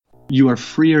You are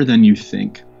freer than you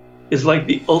think. Is like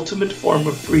the ultimate form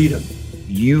of freedom.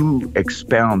 You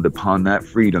expound upon that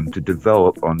freedom to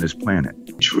develop on this planet.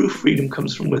 True freedom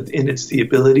comes from within. It's the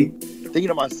ability. Thinking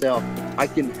to myself, I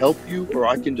can help you or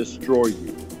I can destroy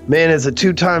you. Man, as a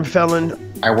two-time felon,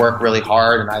 I work really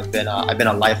hard, and I've been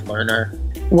a life learner.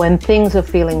 When things are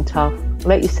feeling tough,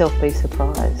 let yourself be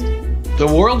surprised. The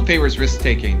world favors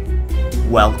risk-taking.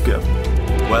 Welcome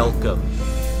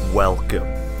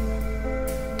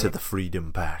to the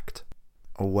Freedom Pact.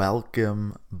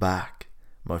 Welcome back,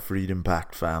 my Freedom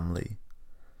Pact family.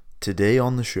 Today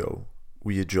on the show,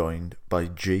 we are joined by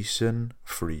Jason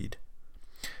Fried.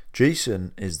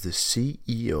 Jason is the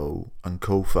CEO and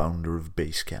co-founder of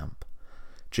Basecamp.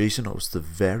 Jason hosts the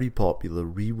very popular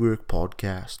Rework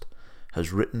podcast,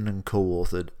 has written and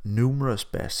co-authored numerous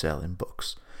best-selling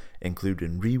books,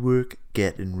 including Rework,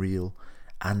 Getting Real,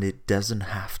 and It Doesn't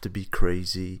Have to Be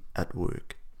Crazy at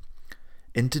Work.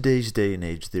 In today's day and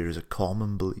age, there is a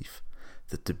common belief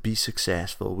that to be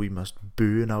successful, we must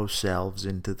burn ourselves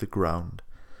into the ground.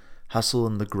 Hustle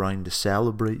and the grind is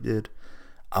celebrated,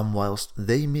 and whilst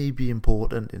they may be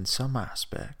important in some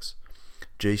aspects,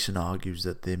 Jason argues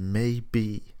that there may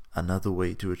be another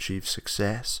way to achieve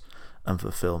success and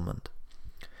fulfillment.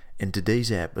 In today's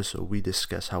episode, we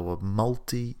discuss how a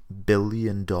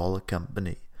multi-billion-dollar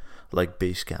company like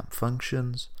Basecamp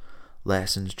functions,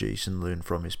 lessons Jason learned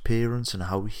from his parents, and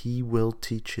how he will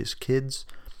teach his kids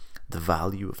the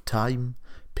value of time,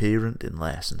 parenting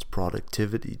lessons,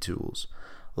 productivity tools,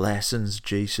 lessons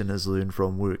Jason has learned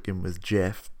from working with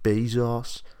Jeff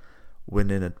Bezos,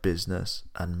 winning at business,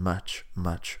 and much,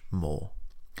 much more.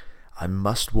 I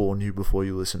must warn you before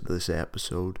you listen to this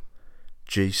episode,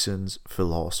 Jason's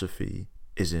philosophy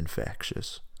is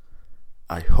infectious.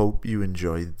 I hope you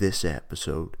enjoy this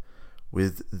episode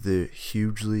with the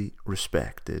hugely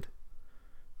respected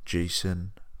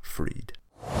Jason Fried.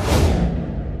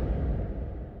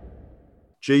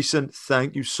 Jason,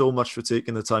 thank you so much for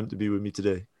taking the time to be with me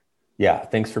today. Yeah,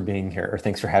 thanks for being here, or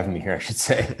thanks for having me here, I should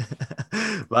say.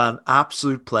 Man,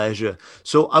 absolute pleasure.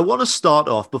 So I want to start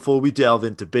off, before we delve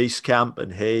into Basecamp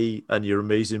and Hey and your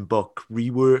amazing book,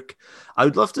 Rework, I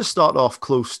would love to start off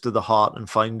close to the heart and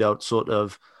find out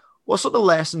what sort of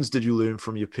lessons did you learn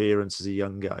from your parents as a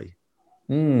young guy?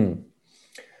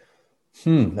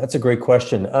 That's a great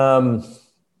question.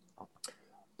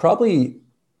 Probably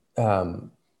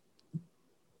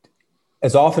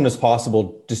as often as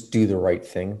possible, just do the right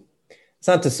thing. It's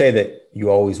not to say that you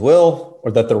always will,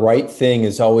 or that the right thing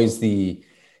is always the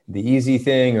easy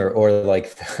thing, or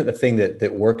like the thing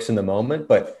that works in the moment,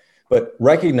 but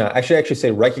recognize,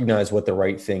 recognize what the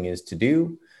right thing is to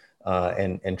do,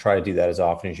 and try to do that as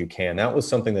often as you can. That was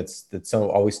something that's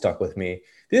always stuck with me.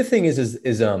 The other thing is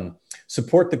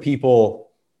support the people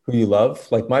who you love.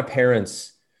 Like my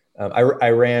parents, I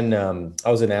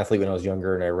was an athlete when I was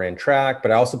younger, and I ran track,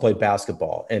 but I also played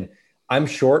basketball, and I'm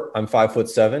short, I'm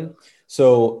 5'7".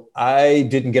 So I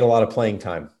didn't get a lot of playing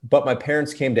time, but my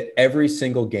parents came to every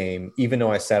single game, even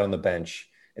though I sat on the bench,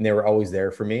 and they were always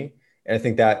there for me. And I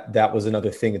think that was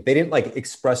another thing that they didn't like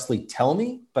expressly tell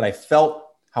me, but I felt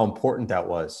how important that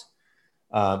was.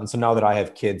 And so now that I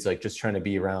have kids, like just trying to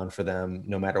be around for them,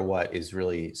 no matter what, is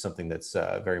really something that's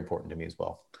very important to me as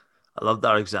well. I love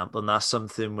that example. And that's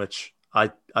something which I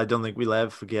don't think we'll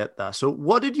ever forget that. So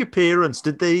what did your parents,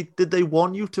 did they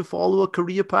want you to follow a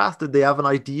career path? Did they have an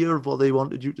idea of what they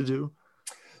wanted you to do?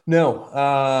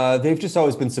 No, they've just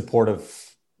always been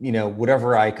supportive. You know,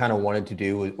 whatever I kind of wanted to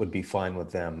do would be fine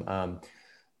with them.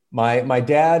 My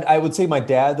dad, I would say my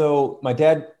dad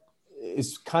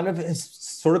is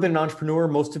sort of been an entrepreneur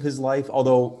most of his life,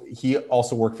 although he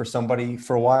also worked for somebody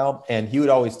for a while. And he would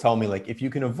always tell me, like, if you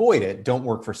can avoid it, don't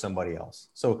work for somebody else.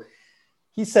 So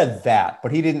he said that,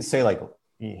 but he didn't say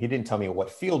he didn't tell me what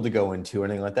field to go into or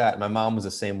anything like that. My mom was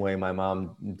the same way. My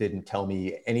mom didn't tell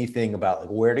me anything about like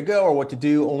where to go or what to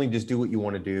do, only just do what you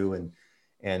want to do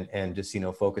and just,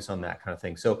 focus on that kind of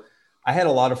thing. So I had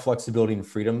a lot of flexibility and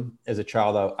freedom as a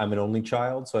child. I'm an only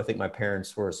child. So I think my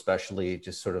parents were especially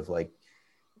just sort of like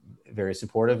very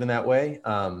supportive in that way.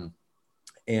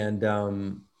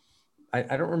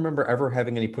 I don't remember ever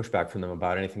having any pushback from them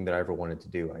about anything that I ever wanted to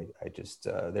do. I just,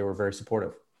 they were very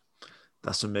supportive.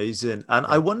 That's amazing. And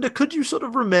I wonder, could you sort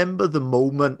of remember the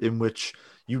moment in which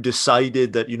you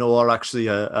decided that, actually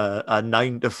a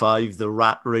 9-to-5, the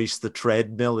rat race, the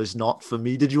treadmill is not for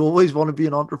me? Did you always want to be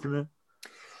an entrepreneur?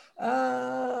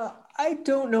 I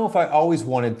don't know if I always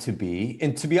wanted to be.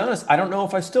 And to be honest, I don't know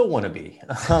if I still want to be.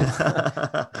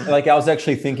 Like I was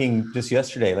actually thinking just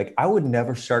yesterday, like I would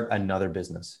never start another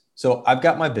business. So I've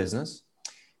got my business,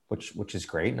 which is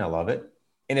great and I love it.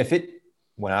 And if it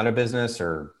went out of business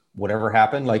or whatever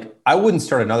happened, like I wouldn't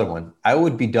start another one. I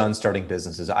would be done starting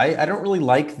businesses. I don't really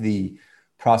like the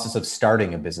process of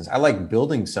starting a business. I like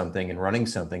building something and running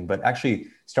something, but actually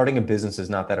starting a business is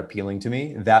not that appealing to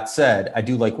me. That said, I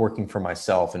do like working for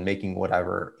myself and making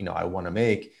whatever, I want to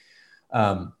make.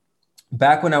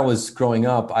 Back when I was growing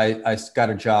up, I got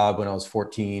a job when I was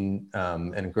 14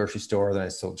 in a grocery store. Then I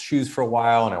sold shoes for a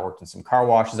while, and I worked in some car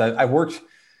washes. I worked,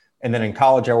 and then in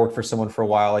college, I worked for someone for a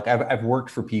while. Like I've worked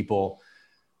for people.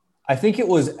 I think it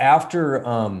was after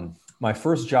my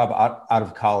first job out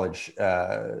of college,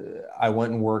 I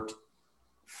went and worked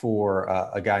for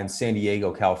a guy in San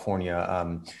Diego,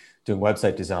 California, doing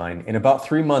website design. And about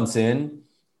 3 months in,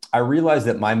 I realized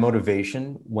that my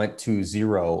motivation went to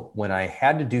zero when I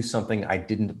had to do something I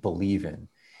didn't believe in.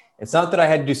 It's not that I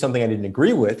had to do something I didn't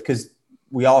agree with, because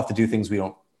we all have to do things we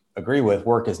don't agree with.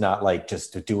 Work is not like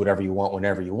just to do whatever you want,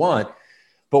 whenever you want.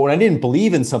 But when I didn't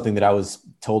believe in something that I was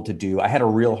told to do, I had a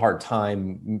real hard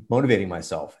time motivating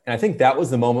myself. And I think that was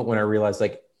the moment when I realized,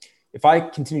 like, if I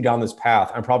continue down this path,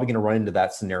 I'm probably going to run into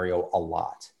that scenario a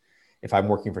lot if I'm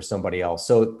working for somebody else.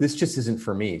 So this just isn't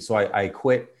for me. So I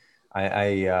quit.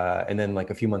 And then like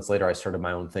a few months later, I started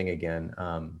my own thing again,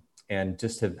 and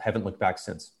just haven't looked back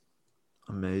since.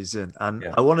 Amazing. And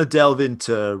I want to delve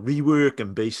into Rework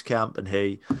and Basecamp and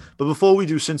Hey. But before we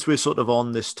do, since we're sort of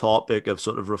on this topic of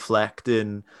sort of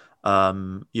reflecting,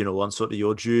 on sort of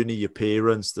your journey, your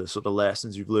parents, the sort of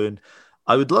lessons you've learned,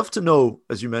 I would love to know,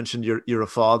 as you mentioned, you're a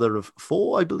father of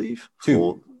 4, I believe.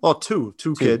 Two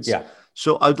kids. Yeah.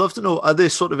 So I'd love to know, are there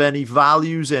sort of any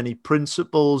values, any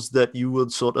principles that you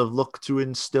would sort of look to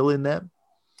instill in them?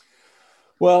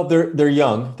 Well, they're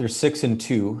young. They're 6 and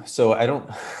 2. So I don't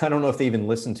know if they even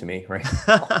listen to me, right?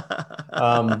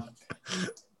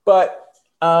 But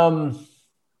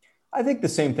I think the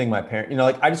same thing my parents,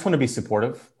 I just want to be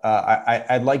supportive.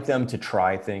 I'd like them to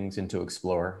try things and to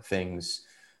explore things.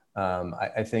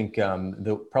 I think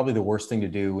probably the worst thing to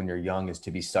do when you're young is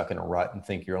to be stuck in a rut and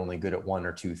think you're only good at 1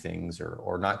 or 2 things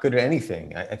or not good at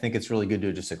anything. I think it's really good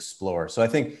to just explore. So I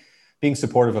think being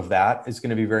supportive of that is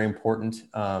going to be very important.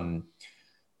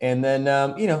 And then,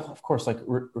 of course, like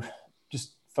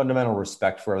just fundamental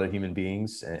respect for other human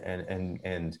beings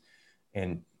and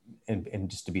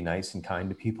just to be nice and kind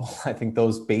to people. I think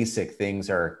those basic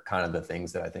things are kind of the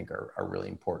things that I think are really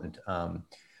important. The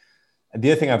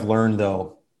other thing I've learned,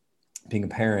 though, being a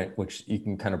parent, which you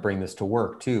can kind of bring this to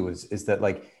work too, is that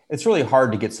like, it's really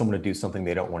hard to get someone to do something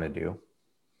they don't want to do.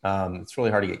 It's really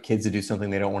hard to get kids to do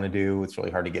something they don't want to do. It's really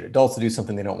hard to get adults to do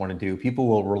something they don't want to do. People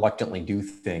will reluctantly do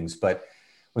things, but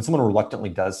when someone reluctantly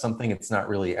does something, it's not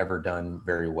really ever done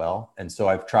very well. And so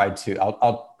I've tried to,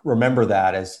 I'll remember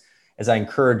that as I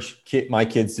encourage my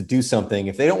kids to do something.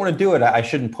 If they don't want to do it, I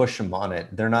shouldn't push them on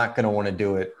it. They're not going to want to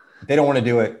do it. If they don't want to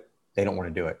do it, they don't want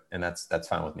to do it. And that's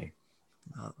fine with me.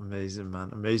 Amazing, man.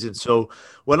 Amazing. So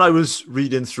when I was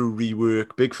reading through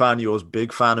Rework, big fan of yours,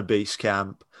 big fan of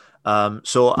Basecamp.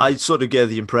 So I sort of get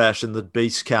the impression that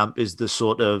Basecamp is the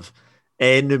sort of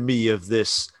enemy of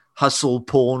this hustle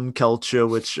porn culture,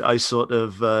 which I sort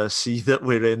of see that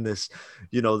we're in this,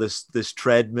 this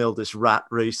treadmill, this rat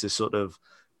race, this sort of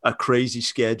a crazy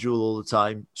schedule all the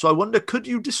time. So I wonder, could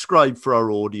you describe for our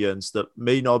audience that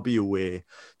may not be aware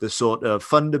the sort of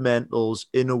fundamentals,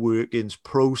 inner workings,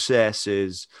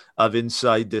 processes of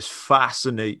inside this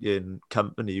fascinating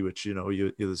company, which, you're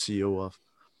the CEO of?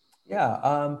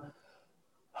 Yeah.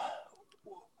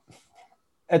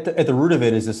 At the root of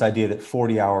it is this idea that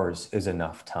 40 hours is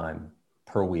enough time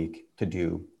per week to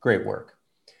do great work.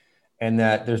 And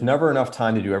that there's never enough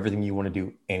time to do everything you want to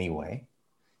do anyway.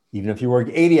 Even if you work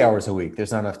 80 hours a week,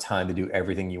 there's not enough time to do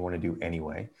everything you want to do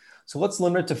anyway. So let's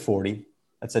limit it to 40.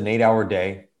 That's an 8-hour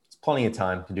day. It's plenty of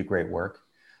time to do great work.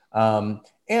 And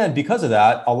because of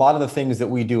that, a lot of the things that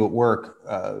we do at work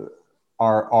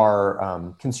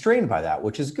are constrained by that,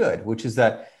 which is good, which is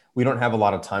that we don't have a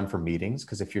lot of time for meetings,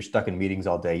 because if you're stuck in meetings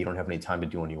all day, you don't have any time to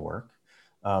do any work.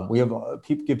 We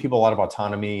give people a lot of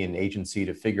autonomy and agency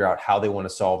to figure out how they want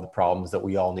to solve the problems that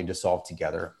we all need to solve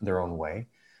together their own way.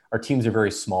 Our teams are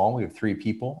very small. We have 3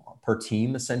 people per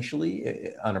team,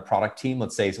 essentially, on a product team.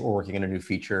 Let's say we're working on a new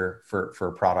feature for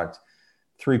a product.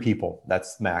 3 people,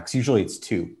 that's max. Usually it's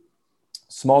 2.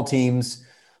 Small teams,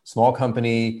 small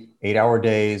company, 8-hour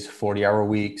days, 40-hour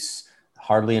weeks,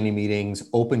 hardly any meetings,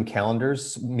 open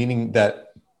calendars, meaning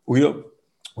that we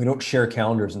don't share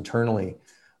calendars internally.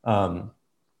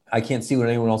 I can't see what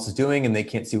anyone else is doing, and they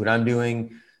can't see what I'm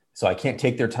doing. So I can't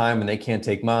take their time and they can't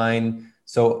take mine.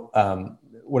 So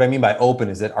what I mean by open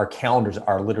is that our calendars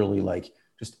are literally like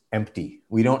just empty.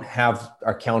 We don't have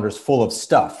our calendars full of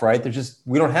stuff, right?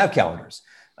 We don't have calendars.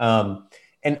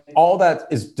 And all that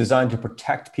is designed to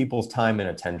protect people's time and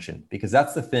attention, because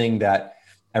that's the thing that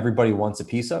everybody wants a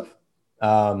piece of.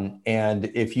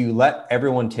 And if you let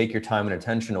everyone take your time and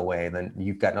attention away, then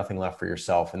you've got nothing left for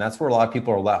yourself. And that's where a lot of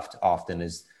people are left often,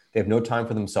 is they have no time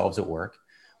for themselves at work,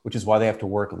 which is why they have to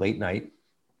work late night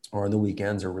or on the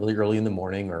weekends or really early in the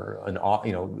morning, or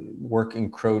work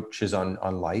encroaches on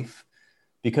life,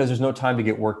 because there's no time to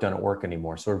get work done at work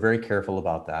anymore. So we're very careful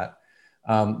about that.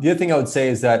 The other thing I would say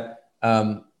is that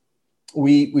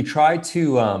we try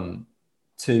to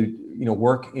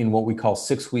work in what we call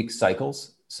 6-week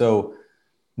cycles. So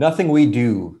nothing we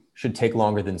do should take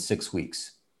longer than 6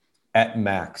 weeks at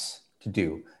max to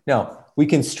do. Now, we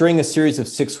can string a series of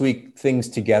 6-week things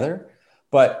together,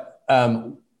 but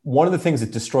one of the things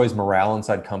that destroys morale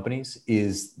inside companies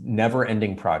is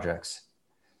never-ending projects.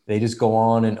 They just go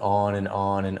on and on and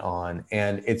on and on,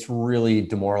 and it's really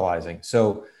demoralizing.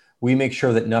 So we make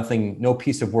sure that no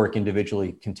piece of work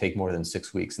individually can take more than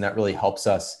 6 weeks, and that really helps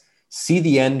us see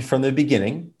the end from the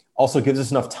beginning. Also gives us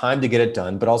enough time to get it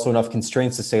done, but also enough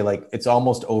constraints to say, like, it's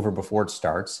almost over before it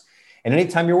starts. And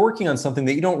anytime you're working on something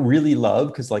that you don't really love,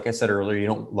 because like I said earlier, you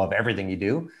don't love everything you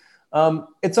do,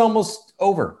 it's almost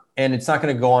over and it's not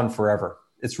going to go on forever.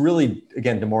 It's really,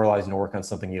 again, demoralizing to work on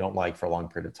something you don't like for a long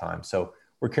period of time. So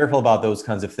we're careful about those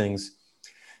kinds of things.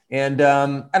 And I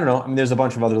don't know, I mean, there's a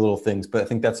bunch of other little things, but I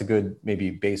think that's a good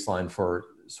maybe baseline for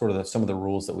sort of some of the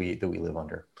rules that we live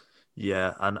under.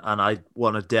 Yeah, and I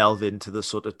want to delve into the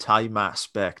sort of time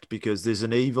aspect, because there's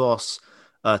an Avos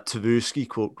Tversky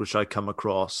quote which I come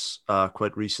across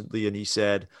quite recently, and he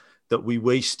said that we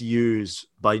waste years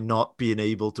by not being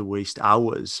able to waste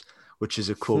hours, which is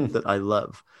a quote that I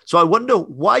love. So I wonder,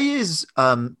 why is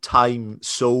time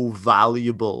so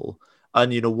valuable?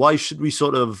 And, why should we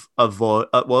sort of avoid,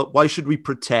 why should we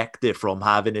protect it from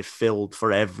having it filled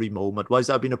for every moment? Why has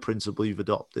that been a principle you've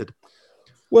adopted?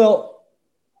 Well,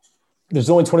 there's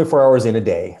only 24 hours in a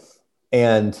day,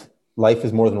 and life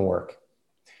is more than work.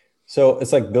 So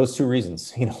it's like those two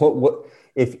reasons.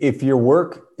 If your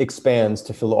work expands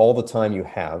to fill all the time you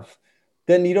have,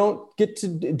 then you don't get to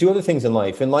do other things in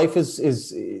life. And life is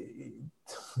there's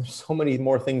so many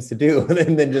more things to do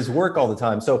than just work all the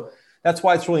time. So that's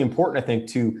why it's really important, I think,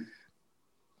 to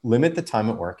limit the time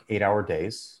at work, 8-hour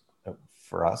days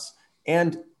for us,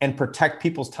 and protect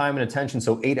people's time and attention.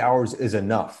 So 8 hours is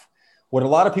enough. What a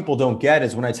lot of people don't get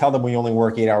is when I tell them we only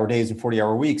work 8-hour days and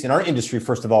 40-hour weeks. In our industry,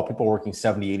 first of all, people are working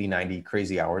 70, 80, 90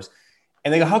 crazy hours.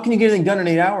 And they go, how can you get anything done in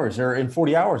 8 hours or in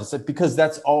 40 hours? It's like, because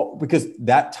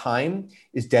that time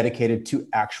is dedicated to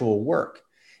actual work.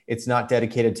 It's not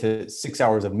dedicated to 6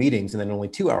 hours of meetings and then only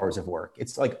 2 hours of work.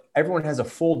 It's like everyone has a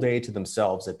full day to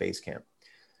themselves at Basecamp.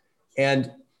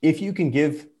 And if you can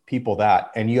give people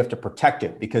that, and you have to protect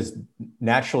it, because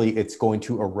naturally it's going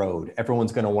to erode.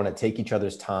 Everyone's going to want to take each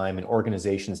other's time, and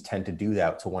organizations tend to do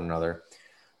that to one another.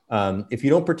 If you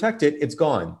don't protect it, it's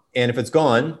gone. And if it's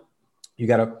gone, you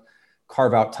got to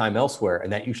carve out time elsewhere.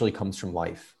 And that usually comes from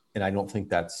life. And I don't think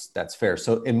that's fair.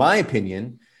 So in my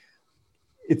opinion,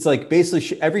 it's like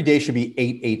basically every day should be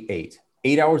 8-8-8.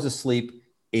 8 hours of sleep,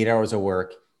 8 hours of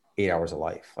work, 8 hours of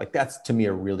life. Like, that's to me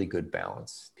a really good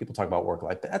balance. People talk about work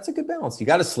life, but that's a good balance. You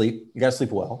got to sleep,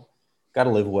 well, got to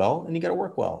live well, and you got to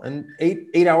work well. And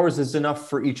eight hours is enough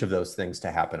for each of those things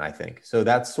to happen, I think. So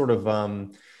that's sort of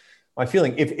my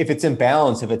feeling. If it's in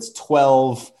balance, if it's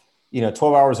 12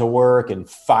 hours of work and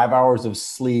 5 hours of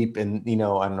sleep, and, I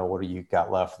don't know, what do you got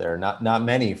left there? Not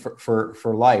many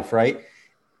for life, right?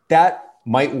 That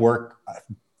might work a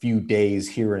few days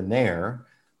here and there,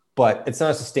 but it's not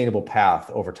a sustainable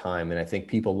path over time. And I think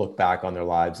people look back on their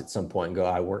lives at some point and go,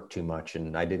 I worked too much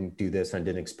and I didn't do this and I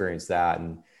didn't experience that.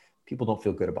 And people don't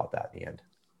feel good about that in the end.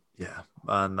 Yeah.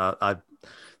 And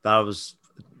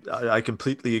I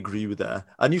completely agree with that.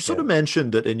 And you sort of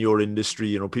mentioned that in your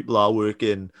industry, people are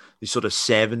working these sort of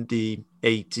 70,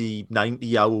 80,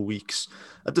 90-hour weeks.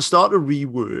 At the start of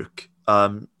Rework,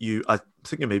 I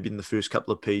think maybe in the first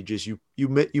couple of pages, you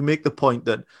make the point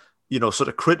that, sort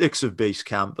of critics of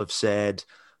Basecamp have said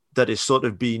that it's sort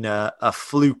of been a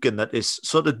fluke, and that it's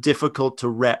sort of difficult to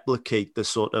replicate the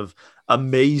sort of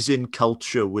amazing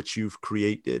culture which you've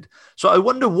created. So I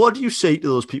wonder, what do you say to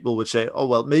those people which say, oh,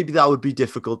 well, maybe that would be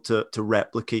difficult to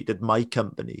replicate at my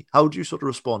company? How would you sort of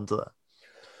respond to that?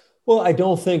 Well, I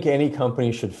don't think any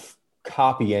company should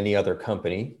copy any other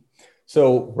company.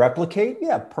 So replicate,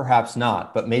 yeah, perhaps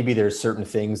not, but maybe there's certain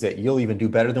things that you'll even do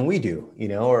better than we do,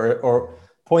 or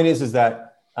point is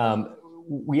that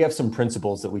we have some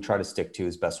principles that we try to stick to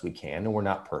as best we can, and we're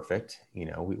not perfect.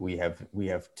 We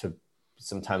have to,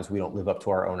 sometimes we don't live up to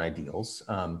our own ideals.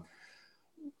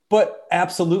 But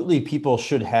absolutely, people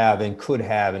should have and could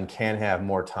have and can have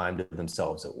more time to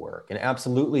themselves at work. And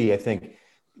absolutely, I think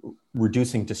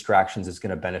reducing distractions is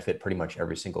going to benefit pretty much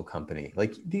every single company.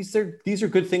 Like these are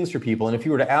good things for people. And if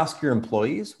you were to ask your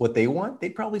employees what they want,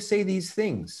 they'd probably say these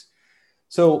things.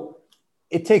 So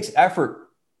it takes effort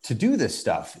to do this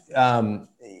stuff.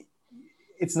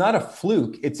 It's not a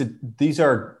fluke. These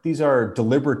are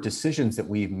deliberate decisions that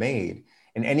we've made.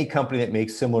 And any company that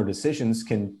makes similar decisions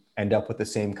can end up with the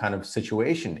same kind of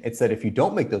situation. It's that if you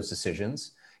don't make those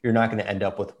decisions, you're not going to end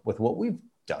up with what we've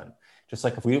done. Just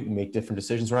like if we make different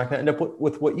decisions, we're not going to end up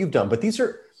with what you've done. But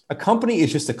a company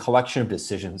is just a collection of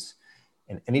decisions,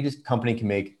 and any company can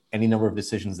make any number of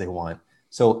decisions they want.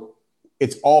 So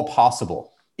it's all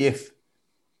possible if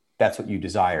that's what you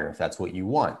desire, if that's what you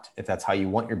want, if that's how you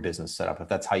want your business set up, if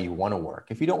that's how you want to work.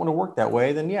 If you don't want to work that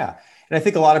way, then yeah. And I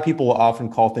think a lot of people will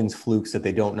often call things flukes that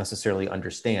they don't necessarily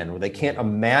understand, or they can't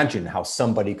imagine how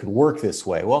somebody could work this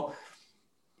way. Well,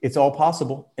 it's all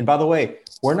possible. And by the way,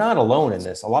 we're not alone in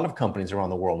this. A lot of companies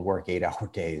around the world work 8-hour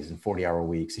days and 40-hour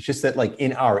weeks. It's just that like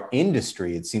in our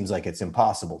industry, it seems like it's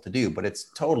impossible to do, but it's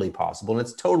totally possible and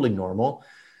it's totally normal.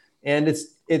 And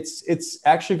it's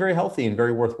actually very healthy and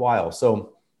very worthwhile.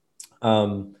 So,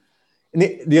 and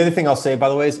the other thing I'll say, by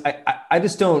the way, is I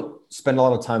just don't spend a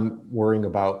lot of time worrying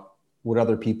about what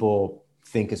other people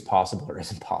think is possible or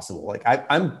isn't possible. Like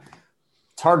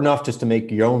it's hard enough just to make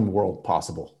your own world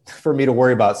possible for me to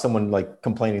worry about someone like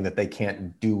complaining that they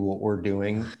can't do what we're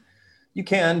doing. You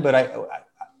can, but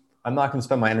I'm not going to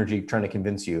spend my energy trying to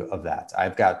convince you of that.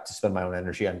 I've got to spend my own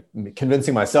energy on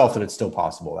convincing myself that it's still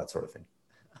possible, that sort of thing.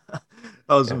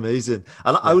 That was amazing.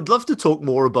 And I would love to talk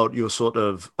more about your sort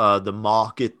of the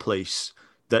marketplace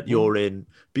that you're in,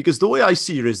 because the way I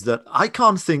see it is that I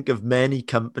can't think of many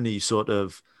companies, sort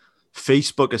of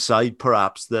Facebook aside,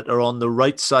 perhaps, that are on the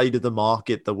right side of the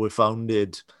market that were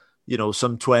founded,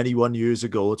 some 21 years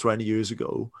ago or 20 years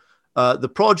ago. The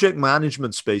project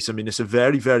management space, I mean, it's a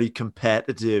very, very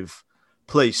competitive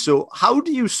place. So how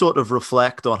do you sort of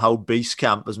reflect on how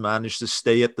Basecamp has managed to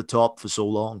stay at the top for so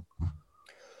long?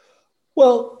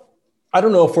 Well, I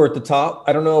don't know if we're at the top.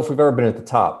 I don't know if we've ever been at the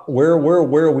top. Where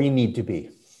we need to be,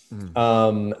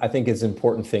 I think is an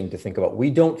important thing to think about. We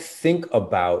don't think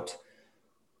about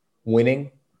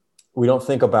winning. We don't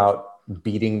think about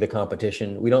beating the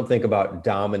competition. We don't think about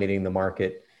dominating the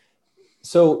market.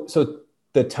 So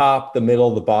the top, the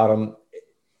middle, the bottom,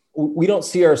 we don't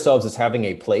see ourselves as having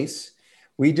a place.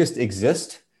 We just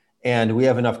exist, and we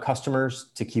have enough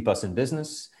customers to keep us in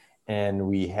business. And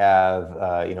we have,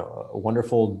 a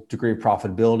wonderful degree of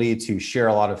profitability to share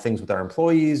a lot of things with our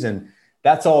employees. And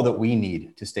that's all that we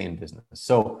need to stay in business.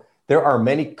 So there are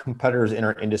many competitors in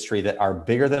our industry that are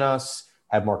bigger than us,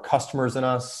 have more customers than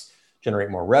us, generate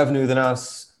more revenue than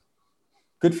us.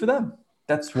 Good for them.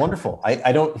 That's wonderful.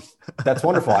 That's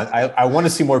wonderful. I want to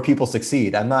see more people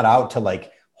succeed. I'm not out to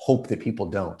like hope that people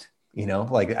don't,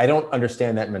 I don't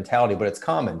understand that mentality, but it's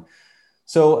common.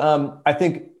 So I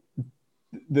think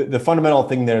the fundamental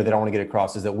thing there that I want to get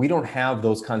across is that we don't have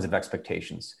those kinds of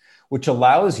expectations, which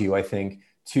allows you, I think,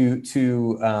 to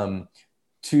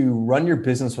run your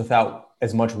business without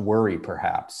as much worry,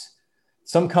 perhaps.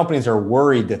 Some companies are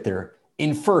worried that they're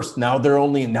in first. Now they're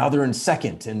in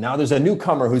second. And now there's a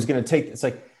newcomer who's going to take, it's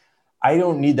like, I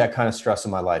don't need that kind of stress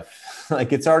in my life.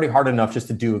 Like it's already hard enough just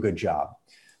to do a good job.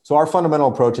 So our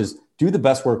fundamental approach is do the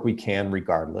best work we can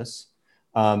regardless.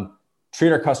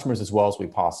 Treat our customers as well as we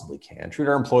possibly can, treat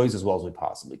our employees as well as we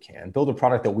possibly can, build a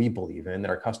product that we believe in, that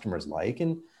our customers like,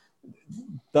 and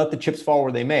let the chips fall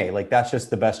where they may. Like that's just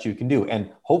the best you can do. And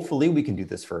hopefully we can do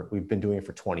this we've been doing it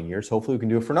for 20 years. Hopefully we can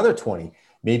do it for another 20.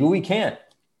 Maybe we can't.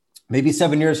 Maybe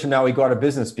 7 years from now we go out of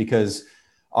business because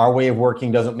our way of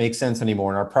working doesn't make sense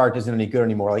anymore and our product isn't any good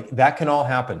anymore. Like that can all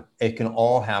happen. It can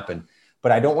all happen.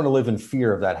 But I don't want to live in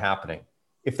fear of that happening.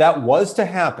 If that was to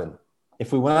happen,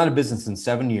 if we went out of business in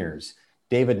 7 years,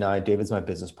 David's my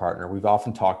business partner, we've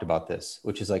often talked about this,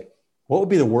 which is like, what would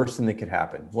be the worst thing that could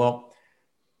happen? Well,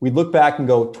 we'd look back and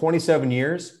go 27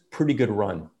 years, pretty good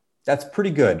run. That's pretty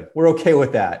good. We're okay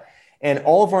with that. And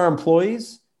all of our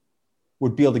employees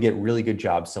would be able to get really good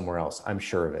jobs somewhere else. I'm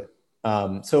sure of it.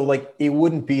 So like, it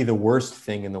wouldn't be the worst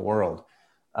thing in the world.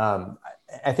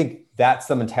 I think that's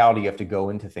the mentality you have to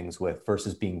go into things with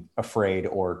versus being afraid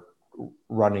or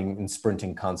running and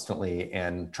sprinting constantly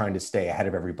and trying to stay ahead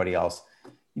of everybody else.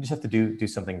 You just have to do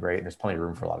something great. And there's plenty of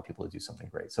room for a lot of people to do something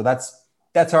great. So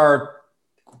that's our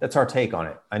take on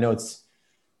it. I know it's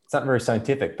not very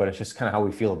scientific, but it's just kind of how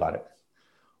we feel about it.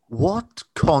 What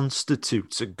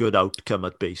constitutes a good outcome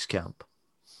at Basecamp?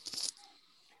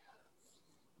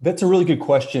 That's a really good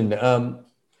question.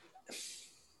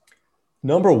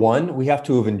 Number one, we have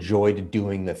to have enjoyed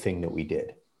doing the thing that we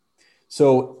did.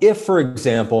 So if, for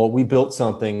example, we built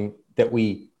something that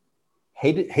we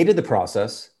hated the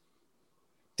process,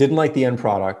 didn't like the end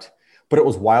product, but it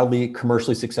was wildly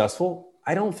commercially successful,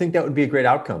 I don't think that would be a great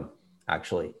outcome,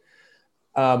 actually.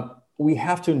 We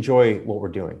have to enjoy what we're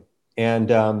doing.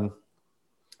 And I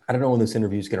don't know when this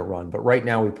interview is going to run, but right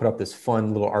now we put up this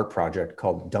fun little art project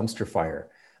called Dumpster Fire.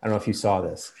 I don't know if you saw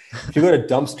this. If you go to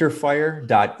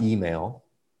dumpsterfire.email,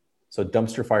 so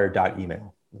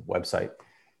dumpsterfire.email website,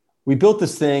 we built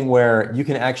this thing where you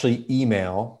can actually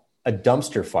email a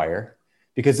dumpster fire,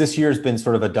 because this year has been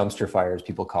sort of a dumpster fire, as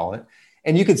people call it.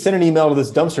 And you could send an email to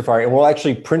this dumpster fire and we'll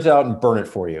actually print it out and burn it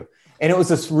for you. And it was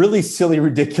this really silly,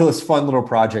 ridiculous, fun little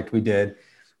project we did.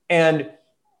 And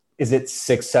is it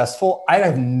successful? I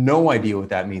have no idea what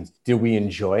that means. Did we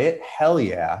enjoy it? Hell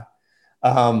yeah.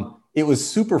 It was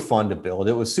super fun to build.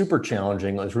 It was super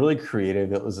challenging. It was really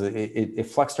creative. It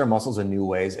flexed our muscles in new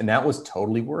ways, and that was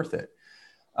totally worth it.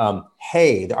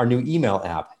 Hey, our new email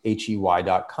app,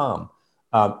 hey.com.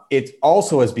 It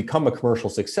also has become a commercial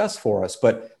success for us,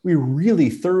 but we really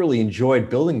thoroughly enjoyed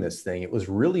building this thing. It was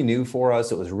really new for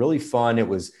us. It was really fun. It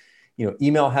was,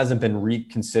 email hasn't been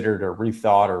reconsidered or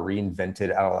rethought or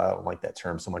reinvented. I don't like that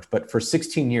term so much, but for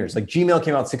 16 years, like Gmail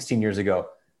came out 16 years ago.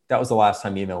 That was the last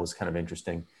time email was kind of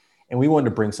interesting. And we wanted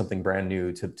to bring something brand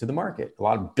new to the market. A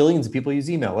lot of billions of people use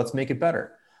email. Let's make it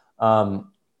better.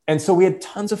 And so we had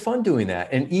tons of fun doing that.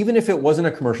 And even if it wasn't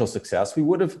a commercial success, we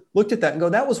would have looked at that and go,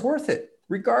 that was worth it,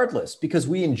 regardless, because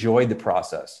we enjoyed the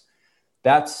process.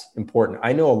 That's important.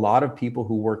 I know a lot of people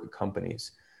who work at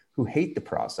companies who hate the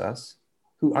process,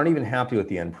 who aren't even happy with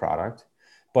the end product,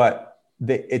 but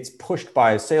it's pushed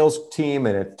by a sales team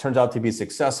and it turns out to be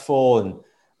successful and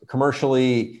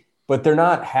commercially, but they're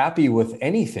not happy with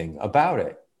anything about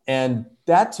it. And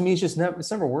that to me is just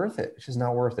it's never worth it. It's just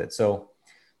not worth it. So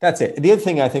that's it. The other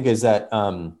thing I think is that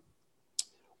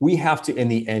we have to, in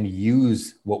the end,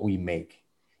 use what we make.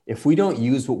 If we don't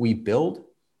use what we build,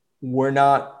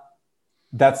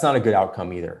 that's not a good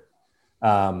outcome either.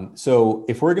 So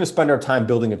if we're going to spend our time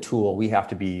building a tool, we have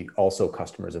to be also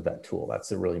customers of that tool.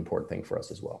 That's a really important thing for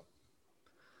us as well.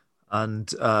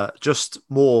 And just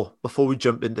more before we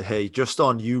jump into Hey, just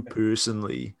on you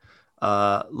personally,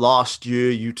 last year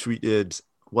you tweeted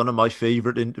one of my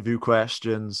favorite interview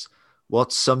questions.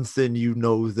 What's something you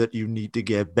know that you need to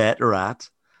get better at?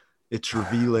 It's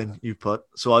revealing, you put.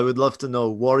 So I would love to know,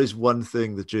 what is one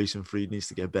thing that Jason Fried needs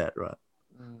to get better at?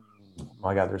 Oh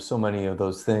my God, there's so many of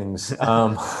those things.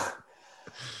 Even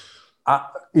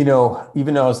though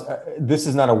this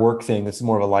is not a work thing, this is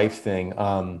more of a life thing.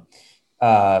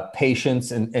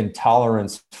 Patience and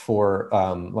tolerance for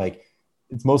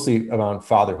it's mostly around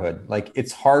fatherhood. Like,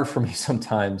 it's hard for me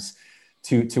sometimes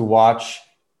to watch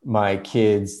my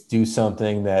kids do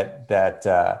something that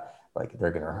like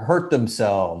they're going to hurt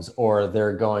themselves, or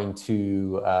they're going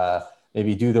to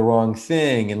maybe do the wrong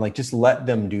thing, and just let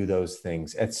them do those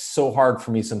things. It's so hard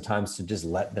for me sometimes to just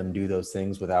let them do those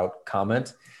things without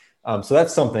comment. So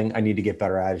that's something I need to get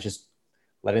better at, is just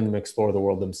letting them explore the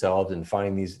world themselves and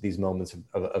finding these moments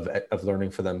of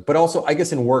learning for them. But also, I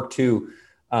guess in work too,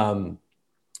 one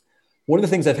of the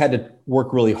things I've had to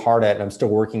work really hard at, and I'm still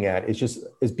working at,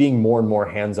 is being more and more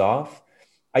hands-off.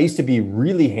 I used to be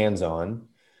really hands-on.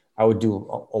 I would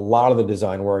do a lot of the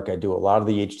design work. I do a lot of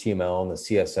the HTML and the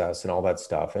CSS and all that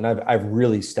stuff. And I've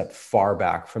really stepped far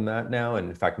back from that now. And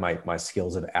in fact, my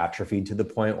skills have atrophied to the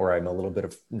point where I'm a little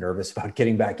bit nervous about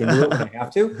getting back into it when I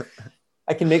have to.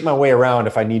 I can make my way around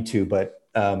if I need to, but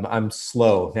I'm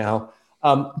slow now.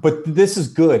 But this is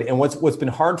good. And what's been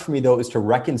hard for me, though, is to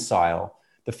reconcile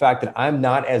the fact that I'm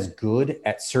not as good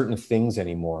at certain things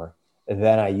anymore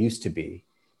than I used to be,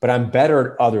 but I'm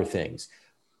better at other things.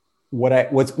 What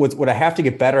I have to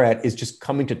get better at is just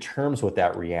coming to terms with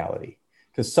that reality.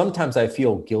 Because sometimes I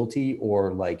feel guilty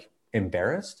or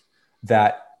embarrassed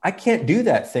that I can't do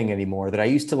that thing anymore that I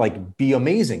used to be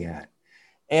amazing at.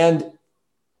 And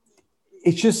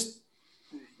it's just,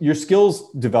 your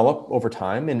skills develop over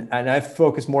time. And I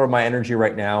focus more of my energy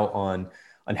right now on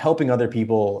helping other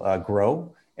people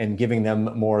grow and giving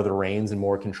them more of the reins and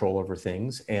more control over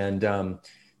things, and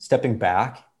stepping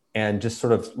back and just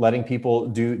sort of letting people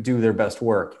do their best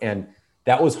work. And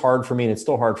that was hard for me, and it's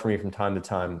still hard for me from time to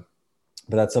time,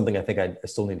 but that's something I think I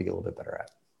still need to get a little bit better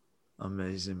at.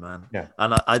 Amazing, man. Yeah.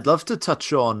 And I'd love to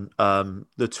touch on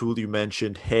the tool you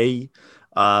mentioned, Hey.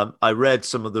 I read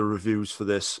some of the reviews for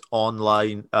this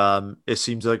online. It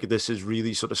seems like this is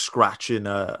really sort of scratching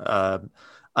a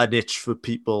an itch for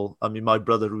people. I mean, my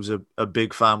brother, who's a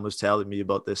big fan, was telling me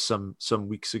about this some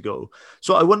weeks ago.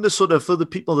 So I wonder, sort of, for the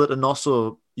people that are not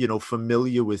so,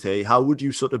 familiar with Hey, how would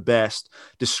you sort of best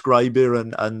describe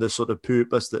it and the sort of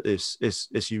purpose that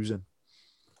it's using?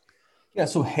 Yeah,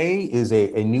 so Hey is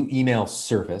a new email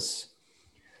service.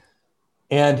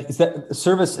 And is that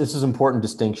service, this is an important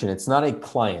distinction. It's not a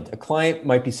client. A client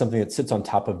might be something that sits on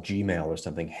top of Gmail or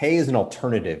something. Hey is an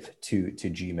alternative to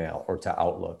Gmail or to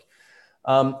Outlook.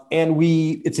 And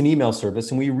it's an email service,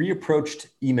 and we reapproached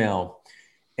email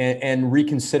and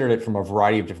reconsidered it from a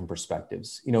variety of different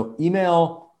perspectives.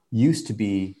 Email used to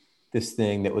be this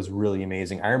thing that was really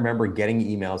amazing. I remember getting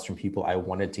emails from people I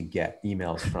wanted to get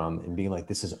emails from and being like,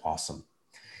 this is awesome.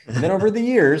 And then over the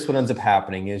years, what ends up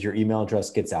happening is your email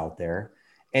address gets out there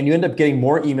and you end up getting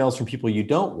more emails from people you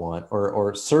don't want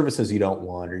or services you don't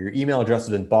want, or your email address has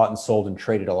been bought and sold and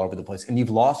traded all over the place. And you've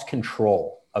lost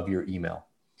control of your email.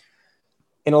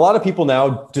 And a lot of people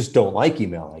now just don't like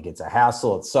email. Like, it's a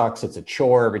hassle, it sucks, it's a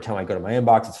chore. Every time I go to my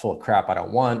inbox, it's full of crap I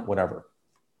don't want, whatever.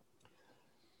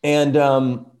 And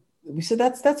we said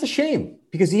that's a shame,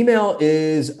 because email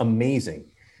is amazing.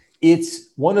 It's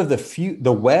one of the few,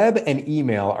 the web and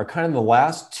email are kind of the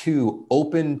last two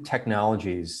open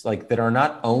technologies, like, that are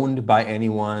not owned by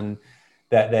anyone,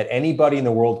 that anybody in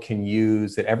the world can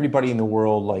use, that everybody in the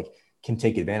world like can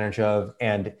take advantage of,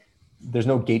 and there's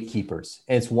no gatekeepers,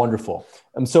 and it's wonderful.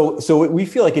 So we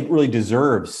feel like it really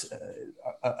deserves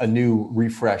a new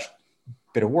refreshed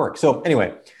bit of work. So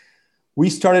anyway, we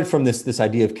started from this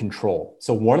idea of control.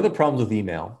 So one of the problems with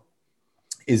email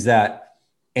is that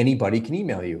anybody can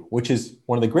email you, which is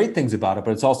one of the great things about it,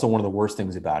 but it's also one of the worst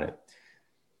things about it.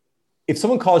 If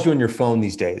someone calls you on your phone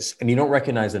these days and you don't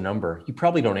recognize the number, you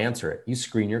probably don't answer it. You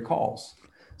screen your calls.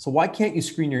 So why can't you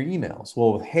screen your emails?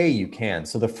 Well, with Hey, you can.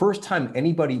 So the first time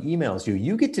anybody emails you,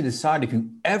 you get to decide if you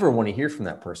ever want to hear from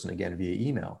that person again via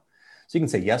email. So you can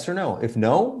say yes or no. If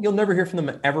no, you'll never hear from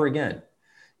them ever again.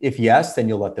 If yes, then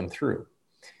you'll let them through.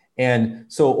 And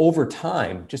so over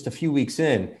time, just a few weeks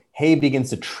in, Hey begins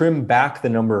to trim back the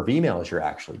number of emails you're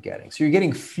actually getting. So you're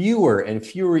getting fewer and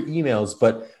fewer emails,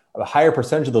 but a higher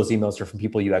percentage of those emails are from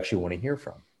people you actually want to hear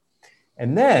from.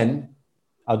 And then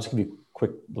I'll just give you a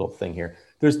quick little thing here.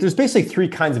 There's basically three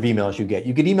kinds of emails you get.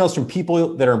 You get emails from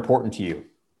people that are important to you.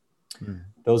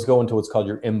 Those go into what's called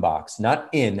your inbox, not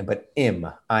in, but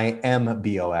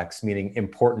IMBOX, meaning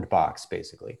important box,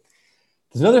 basically.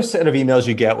 There's another set of emails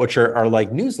you get, which are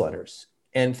like newsletters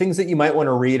and things that you might want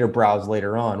to read or browse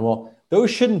later on. Well,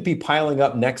 those shouldn't be piling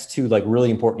up next to like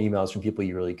really important emails from people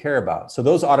you really care about. So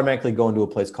those automatically go into a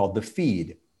place called the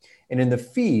feed. And in the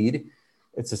feed,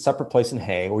 it's a separate place in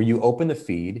Hey where you open the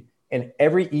feed, and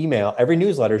every email, every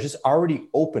newsletter is just already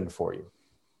open for you.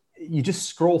 You just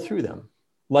scroll through them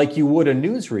like you would a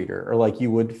newsreader, or like you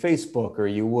would Facebook, or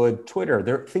you would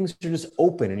Twitter. Things are just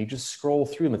open and you just scroll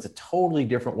through them. It's a totally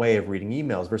different way of reading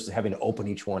emails versus having to open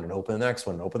each one and open the next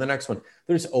one and open the next one.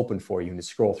 They're just open for you and you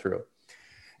scroll through.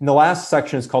 And the last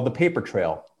section is called the paper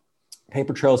trail.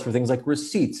 Paper trails for things like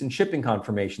receipts and shipping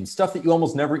confirmations, stuff that you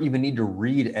almost never even need to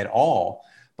read at all,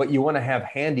 but you want to have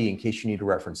handy in case you need to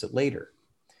reference it later.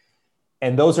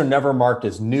 And those are never marked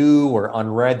as new or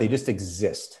unread. They just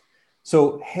exist.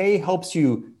 So Hey helps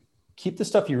you keep the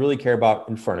stuff you really care about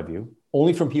in front of you,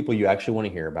 only from people you actually want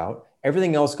to hear about.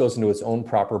 Everything else goes into its own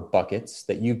proper buckets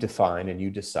that you've defined and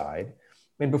you decide.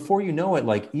 And before you know it,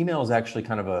 like, email is actually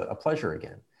kind of a pleasure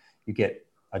again. You get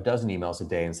a dozen emails a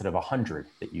day instead of 100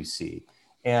 that you see.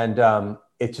 And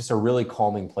it's just a really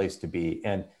calming place to be.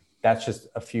 And that's just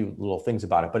a few little things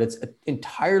about it. But it's an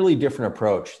entirely different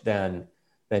approach than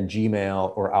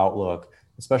Gmail or Outlook,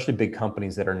 especially big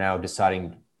companies that are now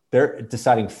deciding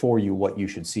for you what you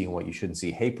should see and what you shouldn't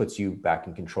see. Hey puts you back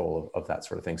in control of that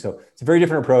sort of thing. So it's a very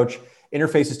different approach.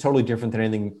 Interface is totally different than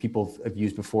anything people have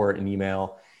used before in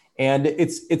email. And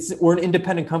we're an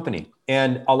independent company.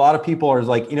 And a lot of people are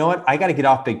like, you know what, I got to get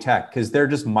off big tech because they're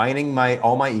just mining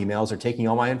all my emails. They're taking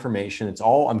all my information.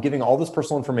 I'm giving all this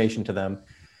personal information to them.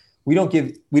 We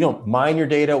don't mine your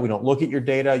data. We don't look at your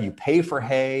data. You pay for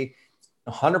Hey,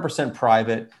 100%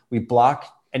 private. We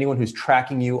block anyone who's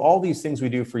tracking you, all these things we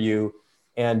do for you.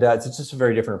 And it's just a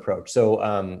very different approach.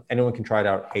 So anyone can try it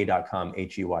out, hey.com,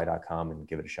 HEY.com, and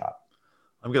give it a shot.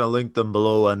 I'm going to link them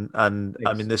below. And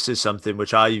I mean, this is something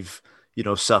which I've,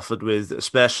 suffered with,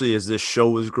 especially as this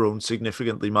show has grown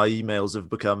significantly. My emails have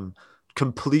become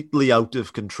completely out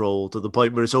of control to the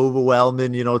point where it's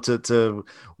overwhelming, to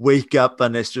wake up,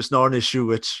 and it's just not an issue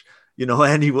which,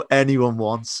 anyone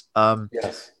wants.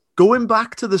 Yes. Going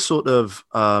back to the sort of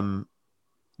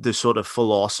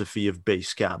philosophy of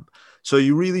Basecamp. So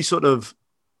you really sort of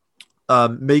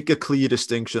make a clear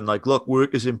distinction. Like, look,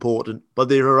 work is important, but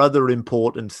there are other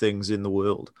important things in the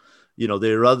world. You know,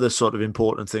 there are other sort of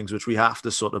important things which we have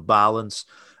to sort of balance.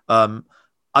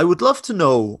 I would love to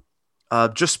know,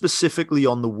 just specifically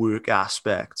on the work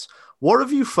aspects, what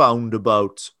have you found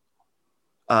about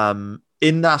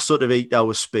in that sort of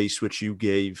 8-hour space which you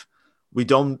gave? We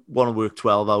don't want to work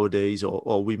 12-hour days,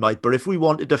 or we might, but if we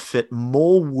wanted to fit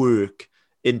more work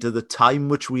into the time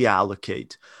which we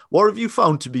allocate, what have you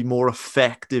found to be more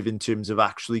effective in terms of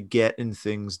actually getting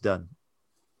things done?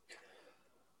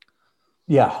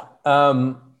 Yeah.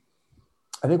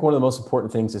 I think one of the most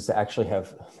important things is to actually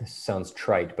have, this sounds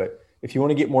trite, but if you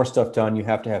want to get more stuff done, you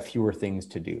have to have fewer things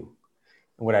to do.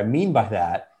 And what I mean by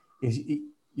that is,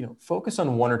 focus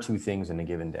on one or two things in a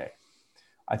given day.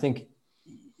 I think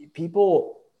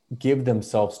people give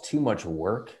themselves too much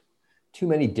work, too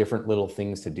many different little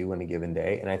things to do in a given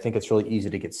day. And I think it's really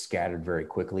easy to get scattered very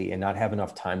quickly and not have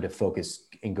enough time to focus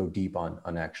and go deep on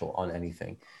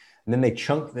anything. And then they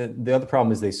chunk, the other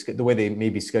problem is the way they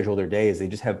maybe schedule their day is they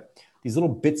just have these little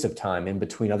bits of time in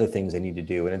between other things they need to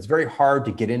do. And it's very hard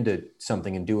to get into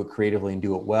something and do it creatively and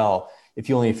do it well if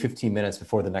you only have 15 minutes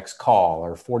before the next call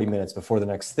or 40 minutes before the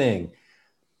next thing.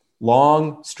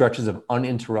 Long stretches of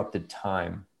uninterrupted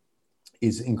time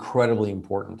is incredibly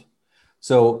important.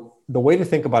 So the way to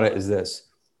think about it is this.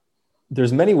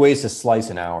 There's many ways to slice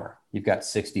an hour. You've got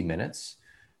 60 minutes.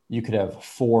 You could have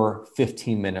 4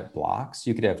 15-minute blocks.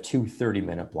 You could have 2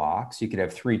 30-minute blocks. You could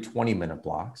have 3 20-minute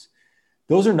blocks.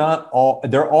 Those are not all,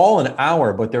 they're all an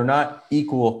hour, but they're not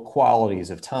equal qualities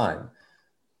of time.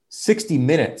 60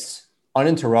 minutes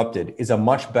uninterrupted is a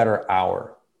much better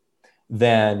hour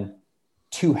than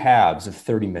 2 halves of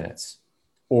 30 minutes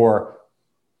or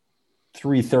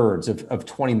 3/3 of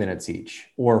 20 minutes each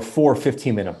or 4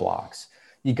 15-minute blocks.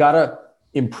 You got to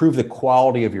improve the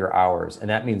quality of your hours, and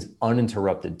that means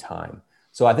uninterrupted time.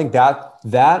 So I think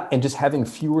that and just having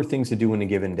fewer things to do in a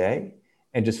given day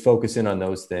and just focus in on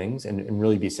those things and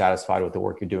really be satisfied with the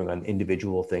work you're doing on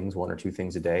individual things, 1 or 2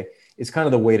 things a day, is kind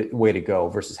of the way to go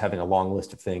versus having a long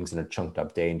list of things and a chunked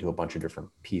up day into a bunch of different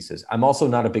pieces. I'm also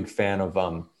not a big fan of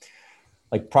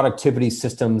like productivity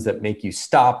systems that make you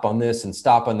stop on this and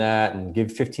stop on that and give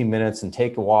 15 minutes and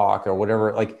take a walk or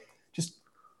whatever. Like just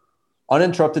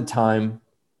uninterrupted time,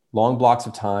 long blocks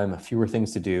of time, fewer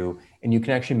things to do. And you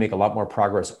can actually make a lot more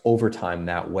progress over time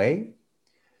that way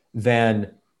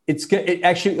than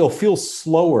it'll feel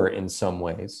slower in some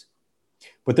ways.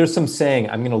 But there's some saying,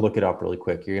 I'm going to look it up really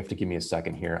quick. You have to give me a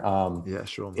second here. Yeah,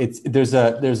 sure. There's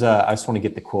a, I just want to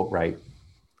get the quote right.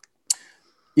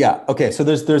 Yeah. Okay. So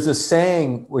there's a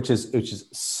saying, which is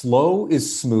slow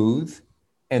is smooth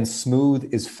and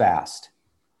smooth is fast.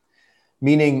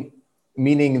 Meaning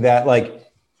that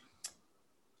like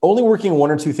only working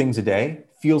 1 or 2 things a day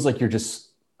feels like you're just,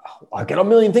 I got a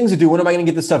million things to do. When am I going to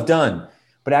get this stuff done?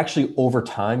 But actually over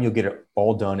time, you'll get it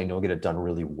all done and you'll get it done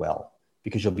really well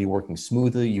because you'll be working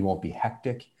smoothly. You won't be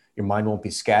hectic. Your mind won't be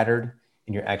scattered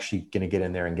and you're actually going to get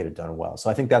in there and get it done well.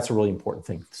 So I think that's a really important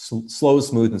thing. Slow is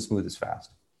smooth and smooth is fast.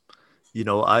 You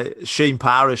know, Shane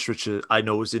Parrish, which I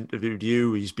know has interviewed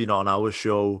you. He's been on our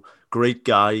show. Great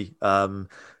guy.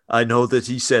 I know that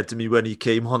he said to me when he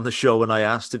came on the show and I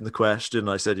asked him the question,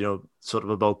 I said, sort of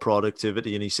about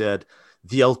productivity. And he said,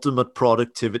 the ultimate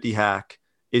productivity hack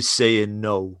is saying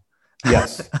no.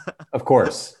 Yes, of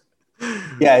course.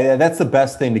 Yeah, that's the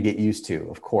best thing to get used to,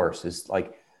 of course, is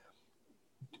like,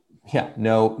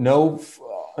 no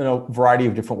variety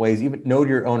of different ways, even no to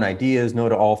your own ideas, no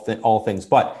to all things.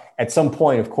 But at some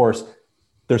point, of course,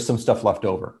 there's some stuff left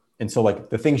over. And so like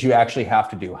the things you actually have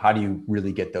to do, how do you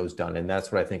really get those done? And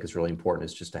that's what I think is really important,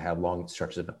 is just to have long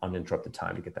stretches of uninterrupted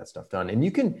time to get that stuff done. And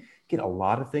you can get a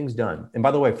lot of things done. And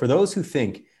by the way, for those who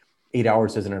think 8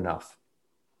 hours isn't enough,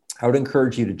 I would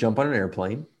encourage you to jump on an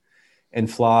airplane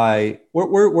and fly.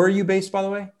 Where are you based, by the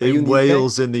way? In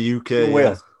Wales, in the UK. In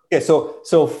Wales. Yeah.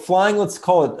 So flying, let's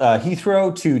call it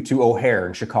Heathrow to O'Hare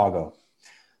in Chicago,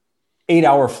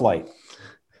 8-hour flight.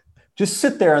 Just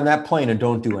sit there on that plane and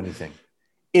don't do anything.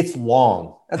 It's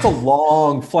long. That's a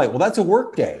long flight. Well, that's a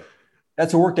work day.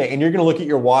 And you're going to look at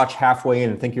your watch halfway in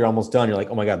and think you're almost done. You're like,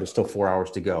 oh my God, there's still 4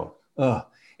 hours to go. Ugh.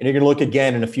 And you're going to look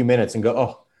again in a few minutes and go,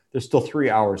 oh, there's still 3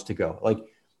 hours to go. Like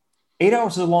 8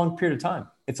 hours is a long period of time.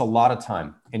 It's a lot of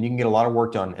time, and you can get a lot of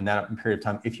work done in that period of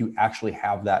time if you actually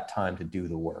have that time to do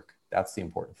the work. That's the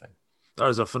important thing. That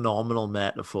is a phenomenal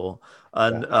metaphor.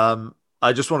 And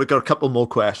I just want to get a couple more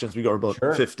questions. We got about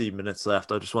 15 minutes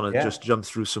left. I just want to just jump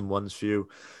through some ones for you.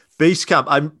 Basecamp,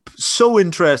 I'm so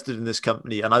interested in this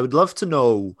company, and I would love to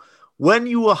know, when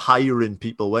you were hiring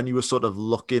people, when you were sort of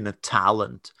looking at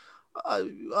talent,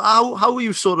 how are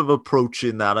you sort of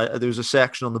approaching that? There was a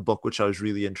section on the book which I was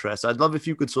really interested. I'd love if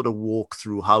you could sort of walk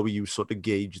through how you sort of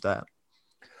gauge that.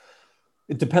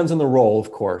 It depends on the role,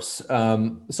 of course.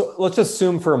 So let's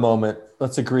assume for a moment,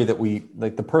 let's agree that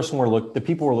the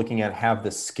people we're looking at have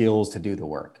the skills to do the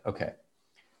work. Okay.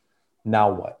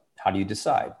 Now what? How do you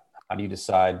decide? How do you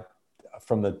decide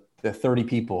from the 30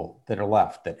 people that are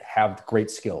left that have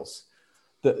great skills?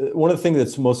 One of the things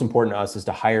that's most important to us is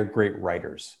to hire great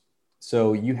writers.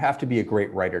 So you have to be a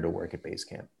great writer to work at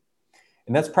Basecamp.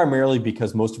 And that's primarily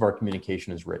because most of our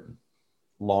communication is written,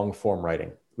 long form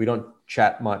writing. We don't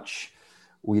chat much.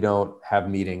 We don't have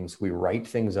meetings. We write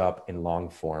things up in long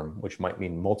form, which might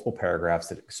mean multiple paragraphs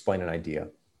that explain an idea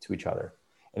to each other.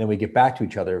 And then we get back to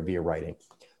each other via writing.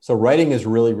 So writing is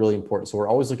really, really important. So we're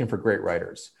always looking for great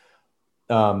writers.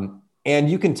 And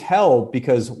you can tell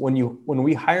because when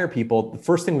we hire people, the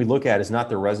first thing we look at is not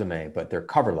their resume, but their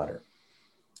cover letter.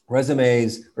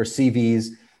 Resumes or CVs,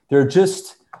 they're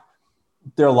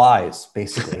lies,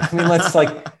 basically. I mean,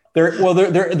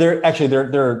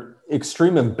 they're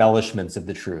extreme embellishments of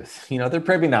the truth. They're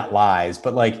probably not lies,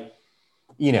 but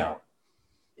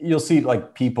you'll see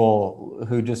like people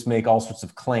who just make all sorts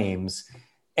of claims.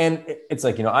 And it's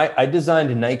like, I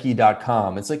designed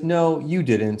Nike.com. It's like, no, you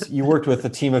didn't. You worked with a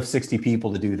team of 60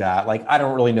 people to do that. Like, I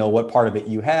don't really know what part of it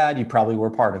you had. You probably were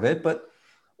part of it,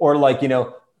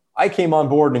 I came on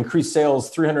board and increased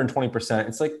sales 320%.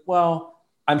 It's like, well,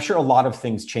 I'm sure a lot of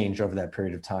things changed over that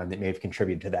period of time that may have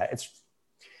contributed to that.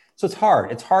 So it's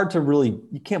hard. It's hard to really,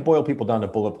 you can't boil people down to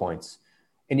bullet points,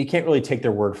 and you can't really take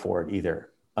their word for it either.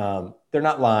 They're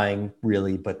not lying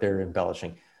really, but they're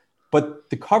embellishing. But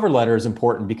the cover letter is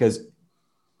important because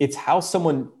it's how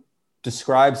someone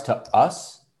describes to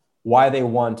us why they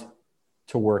want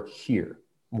to work here,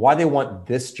 why they want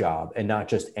this job and not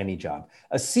just any job.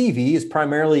 A CV is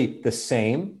primarily the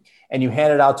same, and you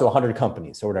hand it out to 100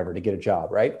 companies or whatever to get a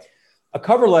job, right? A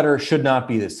cover letter should not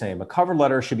be the same. A cover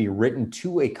letter should be written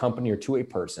to a company or to a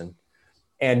person.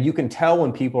 And you can tell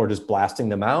when people are just blasting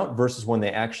them out versus when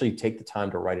they actually take the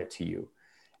time to write it to you.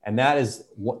 And that is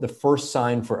what the first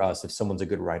sign for us if someone's a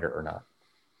good writer or not.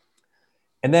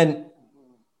 And then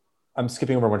I'm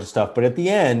skipping over a bunch of stuff, but at the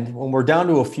end, when we're down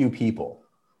to a few people,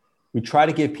 we try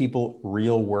to give people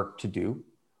real work to do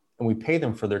and we pay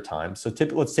them for their time. So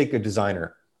typically, let's take a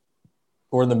designer.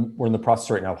 We're in the process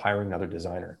right now of hiring another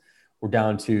designer. We're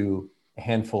down to a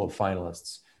handful of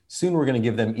finalists. Soon we're going to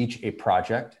give them each a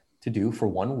project to do for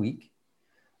 1 week.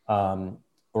 We're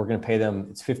going to pay them,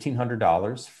 it's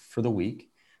 $1,500 for the week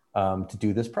to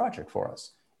do this project for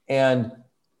us. And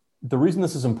the reason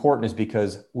this is important is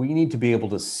because we need to be able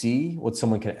to see what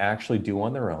someone can actually do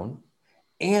on their own.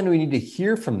 And we need to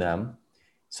hear from them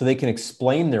so they can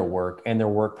explain their work and their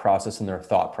work process and their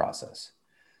thought process.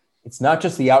 It's not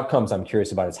just the outcomes I'm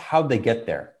curious about, it's how'd they get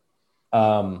there?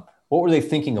 What were they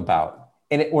thinking about?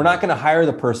 And we're not going to hire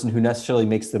the person who necessarily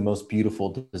makes the most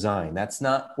beautiful design. That's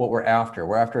not what we're after.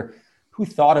 We're after who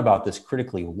thought about this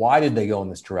critically. Why did they go in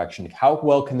this direction? How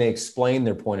well can they explain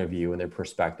their point of view and their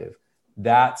perspective?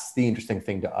 That's the interesting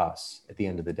thing to us at the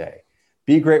end of the day.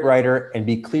 Be a great writer and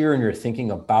be clear in your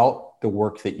thinking about the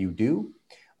work that you do.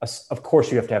 Of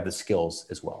course, you have to have the skills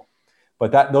as well.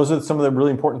 But those are some of the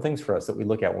really important things for us that we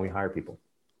look at when we hire people.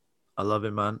 I love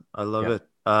it, man. I love it.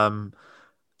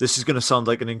 This is going to sound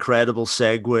like an incredible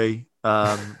segue,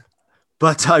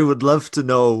 but I would love to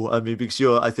know, because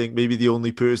you're, I think, maybe the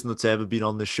only person that's ever been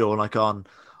on this show, and I can't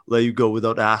let you go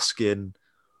without asking,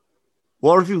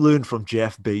 what have you learned from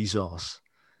Jeff Bezos?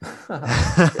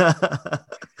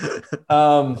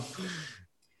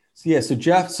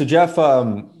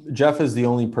 Jeff is the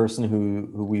only person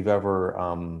who we've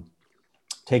ever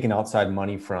taken outside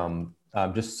money from,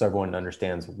 just so everyone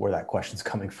understands where that question's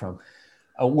coming from.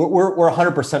 We're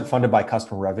 100% funded by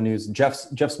customer revenues.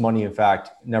 Jeff's money, in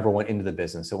fact, never went into the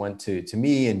business. It went to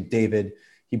me and David.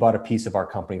 He bought a piece of our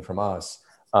company from us.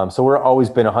 So we're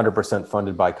always been 100%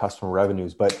 funded by customer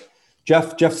revenues. But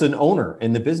Jeff's an owner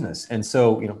in the business. And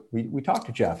so, we talked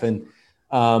to Jeff, and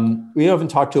we haven't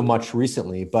talked to him much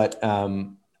recently, but I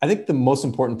think the most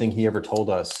important thing he ever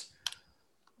told us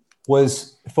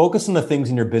was focus on the things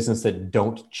in your business that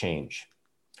don't change.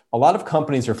 A lot of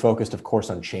companies are focused, of course,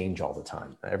 on change all the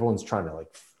time. Everyone's trying to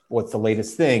what's the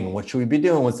latest thing? What should we be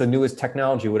doing? What's the newest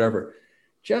technology? Whatever.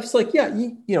 Jeff's like, yeah,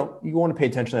 you want to pay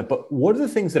attention to that, but what are the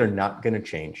things that are not going to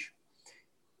change?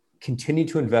 Continue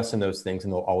to invest in those things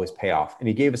and they'll always pay off. And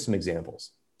he gave us some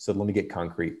examples. So let me get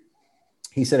concrete.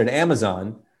 He said at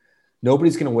Amazon,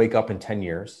 nobody's going to wake up in 10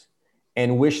 years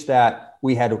and wish that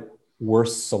we had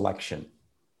worse selection.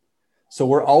 So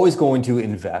we're always going to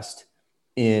invest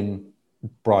in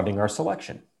broadening our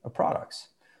selection. of products.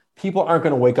 People aren't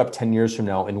going to wake up 10 years from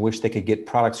now and wish they could get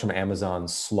products from Amazon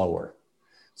slower.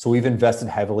 So we've invested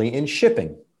heavily in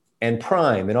shipping and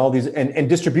Prime and all these and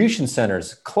distribution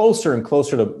centers closer and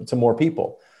closer to more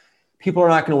people. People are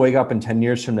not going to wake up in 10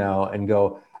 years from now and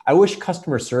go, I wish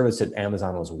customer service at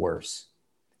Amazon was worse.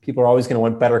 People are always going to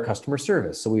want better customer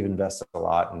service. So we've invested a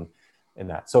lot in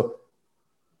that. So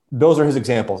those are his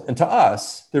examples. And to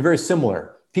us, they're very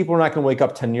similar. People are not going to wake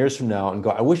up 10 years from now and go,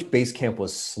 I wish Basecamp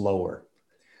was slower.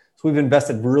 So we've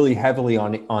invested really heavily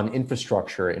on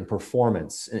infrastructure and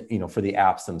performance, for the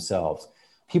apps themselves.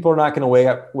 People are not going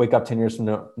to wake up 10 years from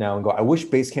now and go, I wish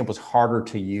Basecamp was harder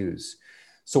to use.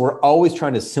 So we're always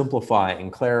trying to simplify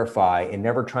and clarify and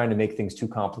never trying to make things too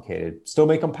complicated. Still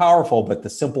make them powerful, but the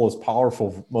simplest,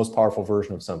 most powerful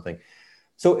version of something.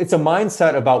 So it's a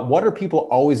mindset about what are people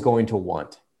always going to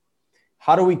want?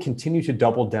 How do we continue to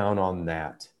double down on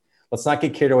that? Let's not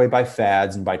get carried away by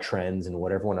fads and by trends and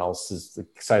what everyone else is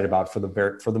excited about for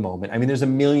the moment. I mean, there's a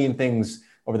million things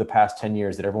over the past 10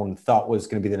 years that everyone thought was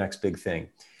going to be the next big thing.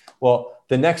 Well,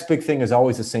 the next big thing is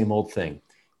always the same old thing.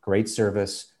 Great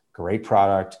service, great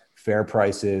product, fair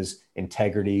prices,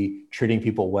 integrity, treating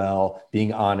people well,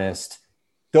 being honest.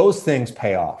 Those things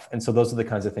pay off. And so those are the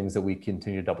kinds of things that we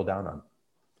continue to double down on.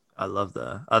 I love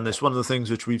that. And it's one of the things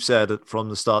which we've said from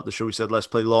the start of the show. We said, let's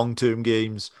play long-term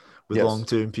games with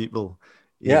long-term people.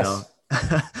 You know?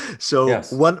 So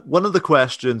one of the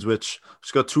questions, which I've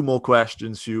just got two more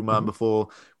questions for you, man, before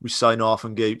we sign off,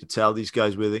 and Gabe, to tell these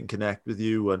guys where they can connect with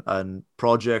you and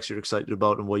projects you're excited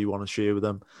about and what you want to share with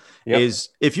them, is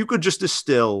if you could just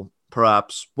distill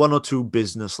perhaps one or two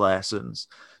business lessons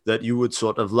that you would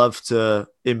sort of love to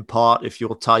impart if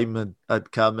your time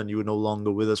had come and you were no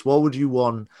longer with us, what would you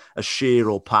want to share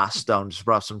or pass down? Just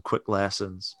perhaps some quick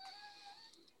lessons.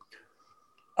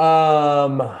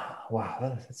 Wow,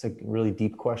 that's a really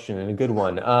deep question and a good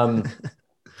one.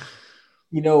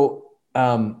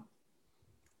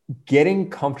 Getting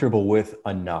comfortable with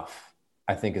enough,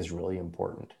 I think, is really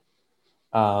important.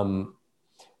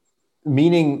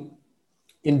 Meaning,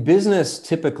 in business,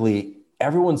 typically,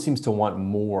 everyone seems to want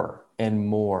more and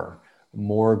more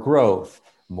growth,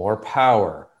 more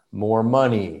power, more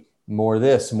money, more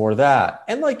this, more that.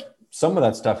 And like some of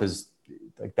that stuff is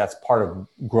like, that's part of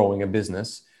growing a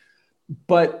business.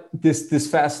 But this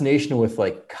fascination with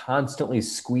like constantly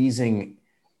squeezing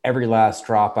every last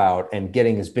drop out and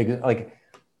getting as big, like,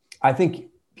 I think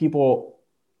people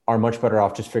are much better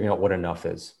off just figuring out what enough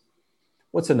is.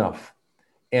 What's enough?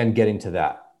 And getting to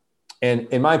that. And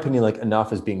in my opinion, like,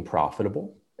 enough is being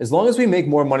profitable. As long as we make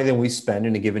more money than we spend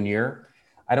in a given year,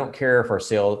 I don't care if our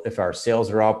sales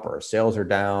are up or our sales are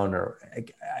down, or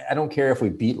I don't care if we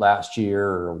beat last year,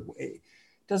 or it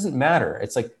doesn't matter.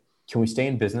 It's like, can we stay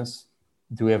in business?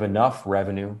 Do we have enough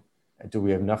revenue? Do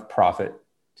we have enough profit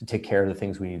to take care of the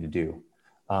things we need to do?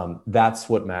 That's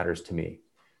what matters to me.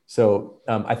 So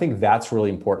I think that's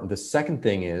really important. The second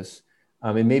thing is,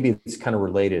 and maybe it's kind of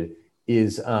related,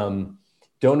 is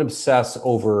don't obsess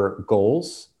over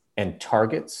goals and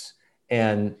targets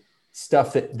and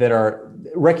stuff that are,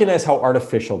 recognize how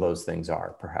artificial those things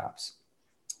are, perhaps.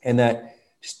 And that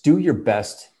just do your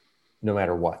best no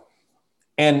matter what.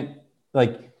 And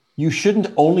like, you shouldn't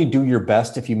only do your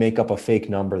best if you make up a fake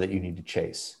number that you need to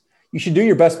chase. You should do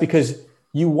your best because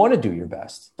you want to do your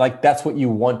best. Like, that's what you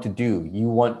want to do. You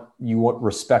want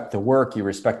respect the work, you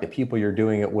respect the people you're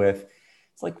doing it with.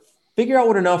 It's like, figure out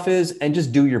what enough is and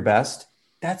just do your best.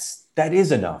 That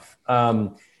is enough.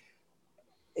 In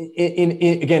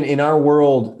our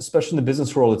world, especially in the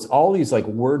business world, it's all these like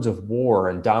words of war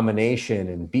and domination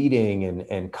and beating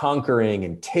and conquering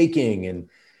and taking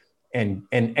and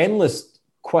endless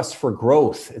quest for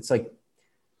growth. It's like,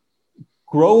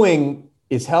 growing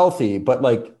is healthy, but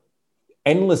like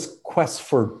endless quest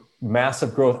for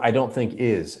massive growth, I don't think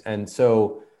is. And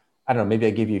so, I don't know, maybe I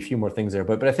gave you a few more things there,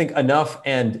 but I think enough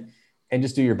and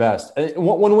just do your best. And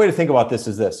one way to think about this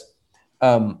is this.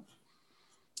 I'll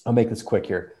make this quick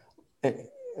here.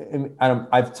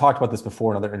 I've talked about this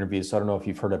before in other interviews, so I don't know if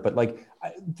you've heard it, but like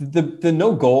the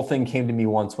no goal thing came to me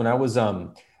once when I was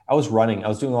running. I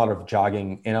was doing a lot of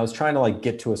jogging, and I was trying to like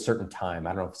get to a certain time.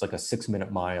 I don't know if it's like a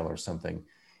 6-minute mile or something.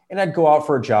 And I'd go out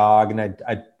for a jog and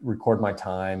I'd record my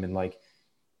time. And like,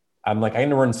 I'm like, I'm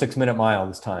going to run a 6-minute mile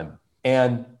this time.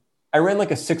 And I ran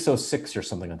like a 6:06 or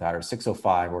something like that, or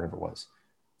 6:05 or whatever it was.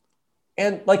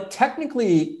 And like,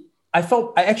 technically I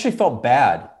actually felt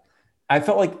bad. I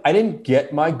felt like I didn't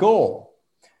get my goal,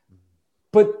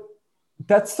 but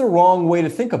that's the wrong way to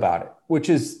think about it, which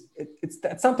is,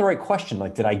 that's not the right question.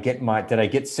 Like, did I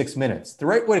get 6 minutes? The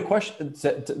right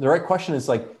question is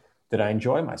like, did I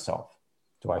enjoy myself?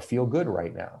 Do I feel good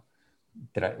right now?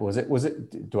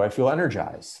 do I feel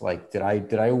energized? Like, did I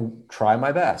try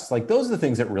my best? Like, those are the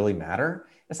things that really matter.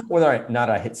 It's not whether or not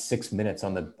I hit 6 minutes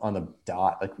on the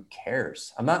dot. Like, who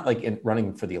cares? I'm not like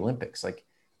running for the Olympics. Like,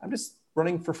 I'm just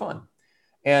running for fun.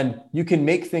 And you can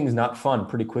make things not fun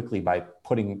pretty quickly by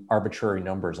putting arbitrary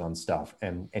numbers on stuff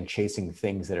and chasing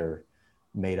things that are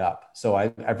made up. So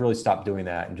I've really stopped doing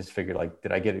that and just figured, like,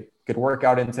 did I get a good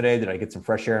workout in today? Did I get some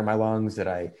fresh air in my lungs? Did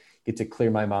I get to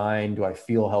clear my mind? Do I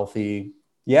feel healthy?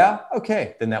 Yeah.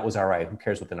 Okay. Then that was all right. Who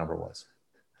cares what the number was?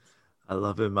 I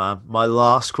love it, man. My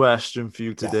last question for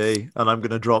you today, and I'm going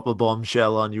to drop a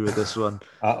bombshell on you with this one.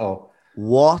 Uh-oh.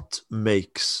 What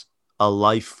makes a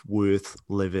life worth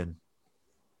living?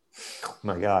 Oh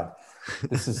my God.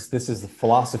 This is the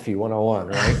philosophy 101,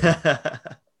 right?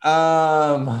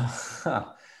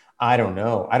 I don't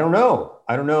know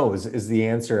is the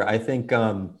answer. I think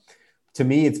to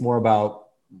me it's more about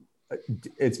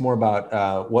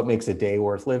what makes a day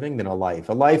worth living than a life.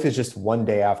 A life is just one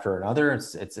day after another.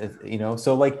 It's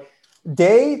so like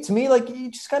day to me, like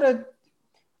you just gotta,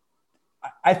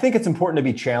 I think it's important to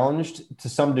be challenged to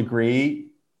some degree,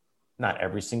 not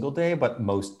every single day, but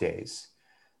most days.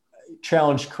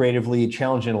 Challenged creatively,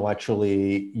 challenged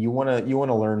intellectually. You want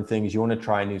to learn things. You want to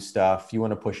try new stuff. You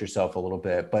want to push yourself a little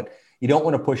bit, but you don't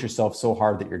want to push yourself so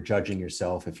hard that you're judging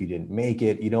yourself if you didn't make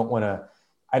it. You don't want to,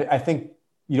 I think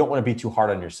you don't want to be too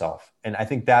hard on yourself. And I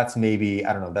think that's maybe,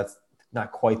 I don't know, that's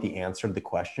not quite the answer to the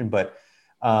question, but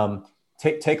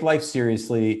take life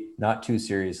seriously, not too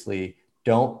seriously.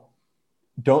 Don't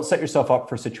set yourself up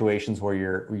for situations where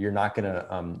you're not going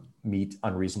to meet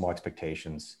unreasonable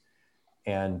expectations.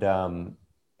 And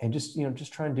just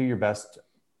try and do your best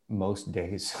most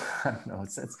days. I don't know.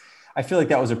 I feel like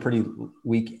that was a pretty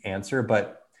weak answer,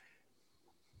 but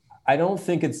I don't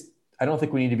think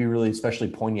we need to be really especially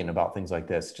poignant about things like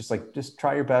this. Just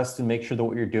try your best and make sure that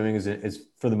what you're doing is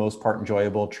for the most part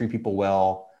enjoyable. Treat people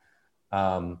well.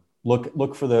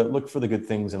 Look for the good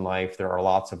things in life. There are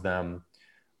lots of them.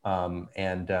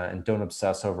 And don't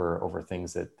obsess over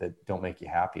things that don't make you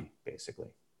happy, basically.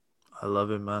 I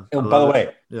love it, man. And by the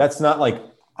way, that's not like,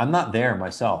 I'm not there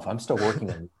myself. I'm still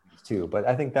working on these too, but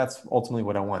I think that's ultimately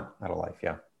what I want out of life.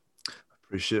 Yeah.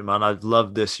 Appreciate it, man. I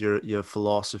love this. Your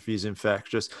philosophy is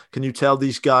infectious. Can you tell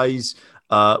these guys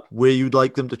where you'd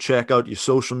like them to check out your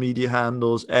social media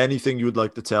handles, anything you would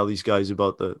like to tell these guys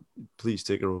about please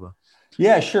take it over.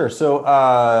 Yeah, sure. So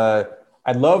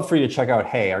I'd love for you to check out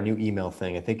Hey, our new email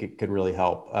thing. I think it could really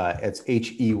help. It's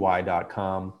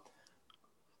hey.com.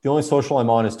 The only social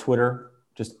I'm on is Twitter,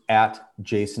 just at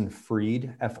Jason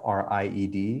Fried,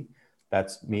 Fried.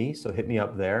 That's me. So hit me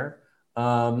up there.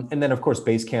 And then, of course,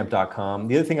 basecamp.com.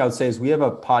 The other thing I would say is we have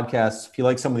a podcast. If you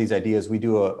like some of these ideas, we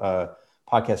do a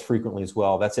podcast frequently as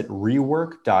well. That's at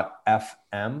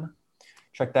rework.fm.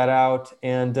 Check that out.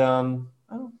 And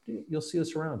you'll see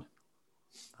us around.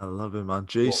 I love it, man.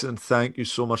 Jason, Thank you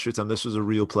so much for your time. This was a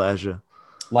real pleasure.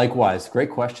 Likewise.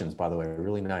 Great questions, by the way.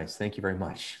 Really nice. Thank you very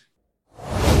much.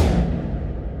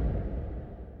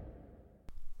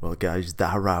 Well, guys,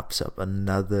 that wraps up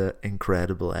another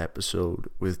incredible episode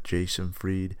with Jason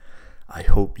Fried. I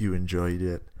hope you enjoyed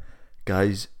it.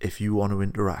 Guys, if you want to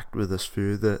interact with us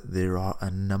further, there are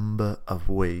a number of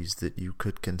ways that you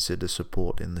could consider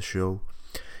supporting the show.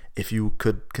 If you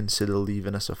could consider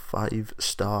leaving us a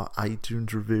 5-star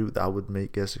iTunes review, that would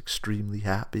make us extremely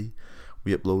happy.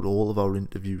 We upload all of our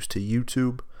interviews to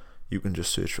YouTube. You can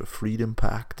just search for Freedom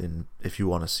Pact, and if you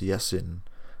want to see us in,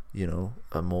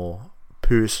 a more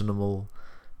personable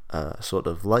sort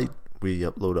of light, we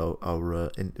upload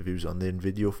our interviews on there in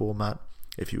video format.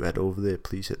 If you head over there,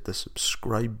 please hit the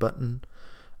subscribe button.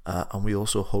 And we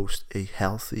also host a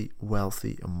healthy,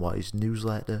 wealthy, and wise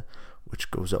newsletter, which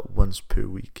goes out once per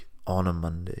week on a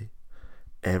Monday.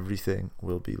 Everything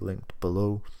will be linked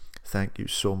below. Thank you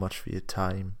so much for your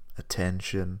time,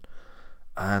 attention,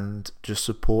 and just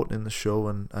supporting the show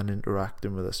and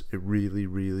interacting with us. It really,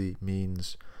 really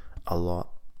means a lot.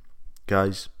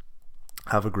 Guys,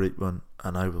 have a great one,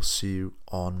 and I will see you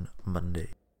on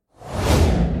Monday.